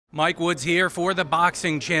Mike Woods here for the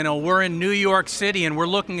Boxing Channel. We're in New York City and we're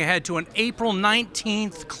looking ahead to an April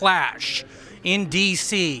 19th clash in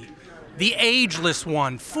DC. The ageless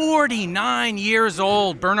one, 49 years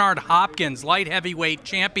old, Bernard Hopkins, light heavyweight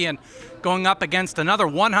champion, going up against another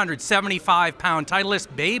 175-pound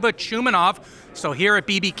titleist, Beibut Shumenov. So here at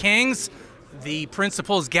BB King's, the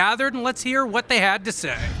principals gathered and let's hear what they had to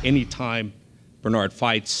say. Anytime Bernard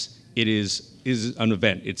fights, it is an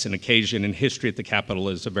event. It's an occasion, and history at the Capitol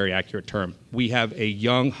is a very accurate term. We have a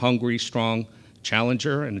young, hungry, strong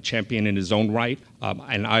challenger and a champion in his own right,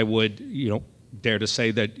 and I would, dare to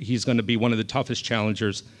say that he's going to be one of the toughest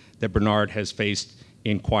challengers that Bernard has faced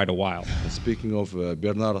in quite a while. Speaking of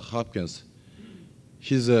Bernard Hopkins,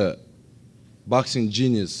 he's a boxing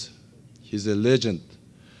genius. He's a legend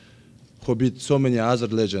who beat so many other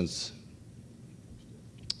legends.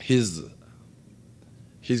 He's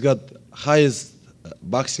got highest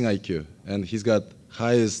boxing IQ, and he's got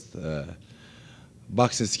highest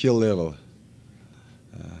boxing skill level.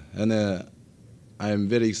 And I'm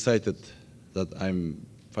very excited that I'm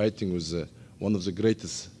fighting with one of the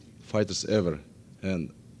greatest fighters ever.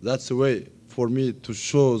 And that's a way for me to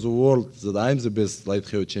show the world that I'm the best light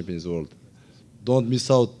heavyweight champion in the world. Don't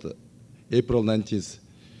miss out April 19th.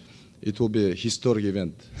 It will be a historic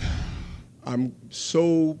event. I'm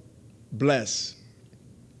so blessed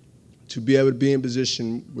to be able to be in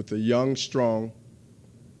position with a young, strong,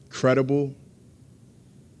 credible,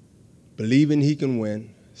 believing he can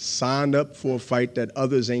win, signed up for a fight that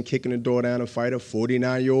others ain't kicking the door down to fight, a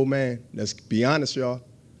 49-year-old man. Let's be honest, y'all.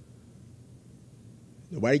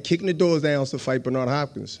 Nobody kicking the doors down to fight Bernard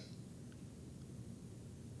Hopkins.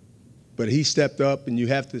 But he stepped up, and you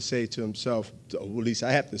have to say to himself, or at least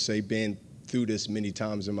I have to say, being through this many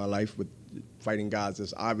times in my life with fighting guys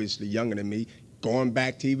that's obviously younger than me, going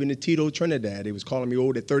back to even the Tito Trinidad. He was calling me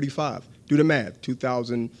old at 35. Do the math.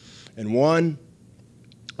 2001,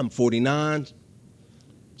 I'm 49.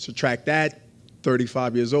 Subtract that,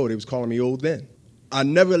 35 years old. He was calling me old then. I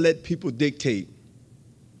never let people dictate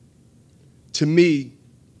to me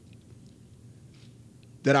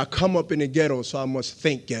that I come up in the ghetto, so I must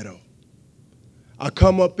think ghetto. I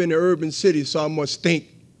come up in the urban city, so I must think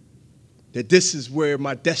that this is where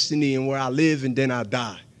my destiny and where I live and then I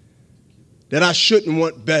die. That I shouldn't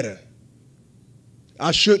want better.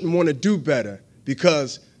 I shouldn't want to do better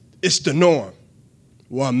because it's the norm.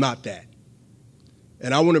 Well, I'm not that.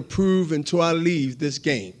 And I want to prove until I leave this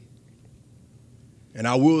game. And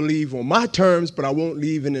I will leave on my terms, but I won't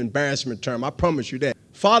leave in an embarrassment term. I promise you that.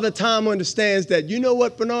 Father Time understands that, you know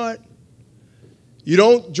what, Bernard? You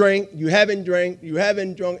don't drink, you haven't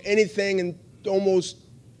drunk anything in almost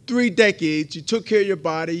 3 decades. You took care of your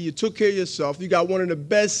body, you took care of yourself. You got one of the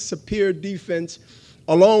best superior defense,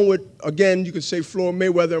 along with, again, you could say Floyd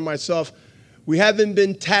Mayweather and myself. We haven't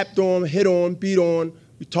been tapped on, hit on, beat on.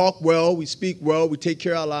 We talk well, we speak well, we take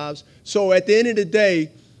care of our lives. So at the end of the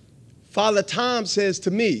day, Father Time says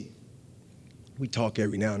to me, we talk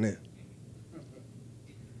every now and then.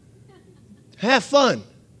 Have fun.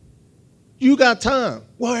 You got time.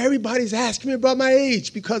 Well, everybody's asking me about my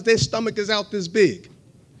age because their stomach is out this big.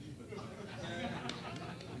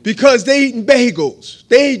 Because they eating bagels,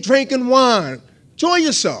 they drinking wine. Enjoy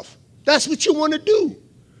yourself. That's what you want to do.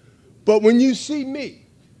 But when you see me,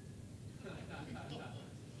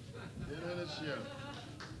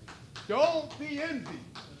 don't be envied.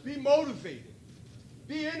 Be motivated.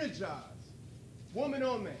 Be energized. Woman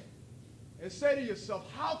or man. And say to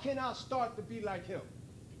yourself, how can I start to be like him?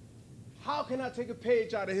 How can I take a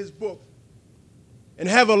page out of his book and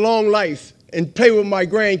have a long life and play with my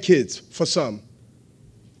grandkids for some?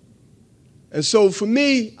 And so for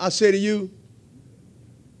me, I say to you,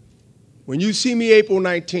 when you see me April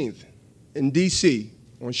 19th in DC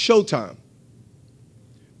on SHOWTIME,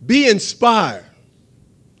 be inspired.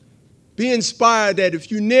 Be inspired that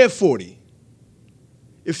if you're near 40,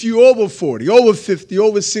 if you're over 40, over 50,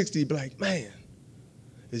 over 60, be like, man,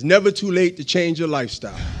 it's never too late to change your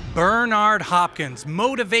lifestyle. Bernard Hopkins,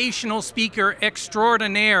 motivational speaker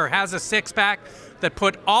extraordinaire, has a six-pack that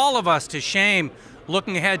put all of us to shame.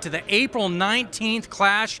 Looking ahead to the April 19th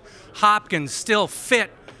clash, Hopkins still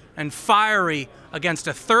fit and fiery against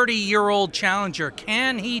a 30-year-old challenger.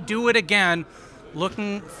 Can he do it again?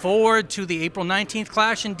 Looking forward to the April 19th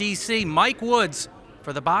clash in DC. Mike Woods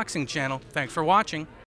for the Boxing Channel. Thanks for watching.